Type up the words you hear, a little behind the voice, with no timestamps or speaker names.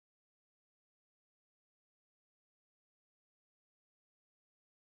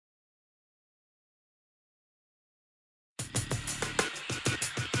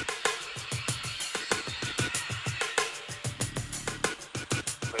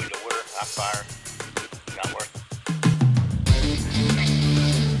hot fire. Not worth it.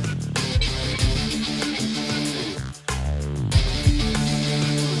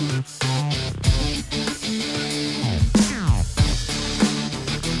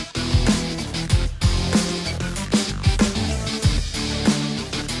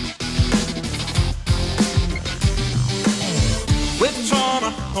 We've torn a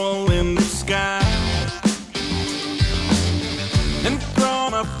hole in the sky and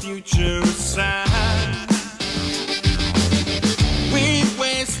thrown our future aside. We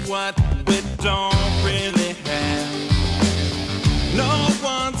waste what we don't really have. No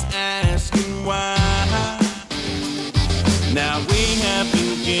one's asking why. Now we have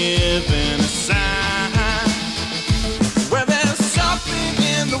been given a sign where there's something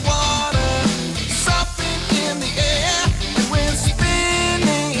in the water, something in the air, and we're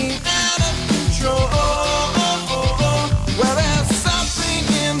spinning out of control. Well, there's something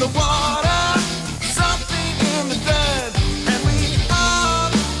in the water, something in the dirt, and we are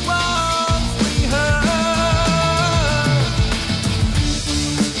the ones we hurt.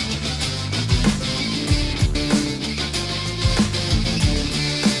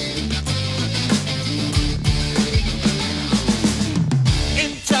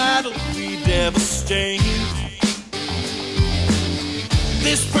 Entitled, we devastate.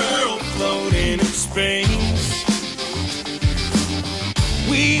 This pearl floating in space.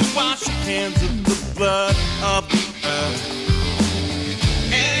 We wash our hands of the blood of the earth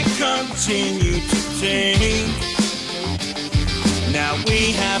and continue to take. Now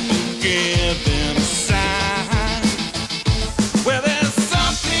we have been given a sign where there's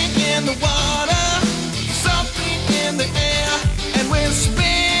something in the water, something in the air, and we're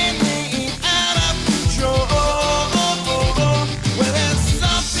spinning out of control. Where there's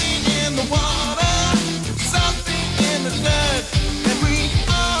something in the water, something in the dirt, and we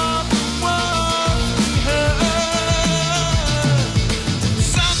are the ones we hurt.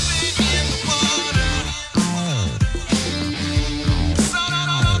 Something in the water,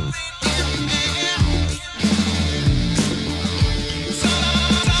 something in the air,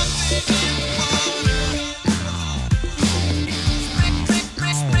 something in the water,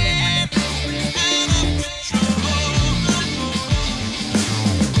 spinning out of control.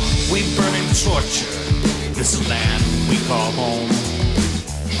 We burn and torture this land we call home.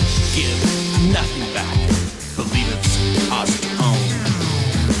 Give nothing back, believe it's ours to own.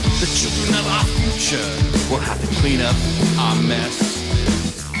 The children of our future will have to clean up our mess.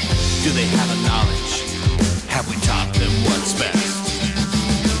 Do they have a knowledge? Have we taught them what's best?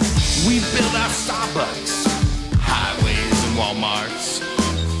 We build our Starbucks, highways and Walmarts,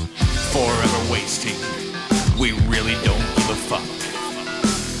 forever wasting. We really don't give a fuck.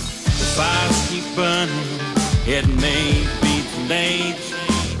 The fires keep burning, it may be too late.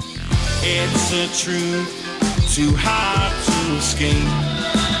 It's a truth too hard to escape.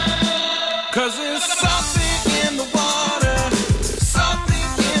 'Cause there's something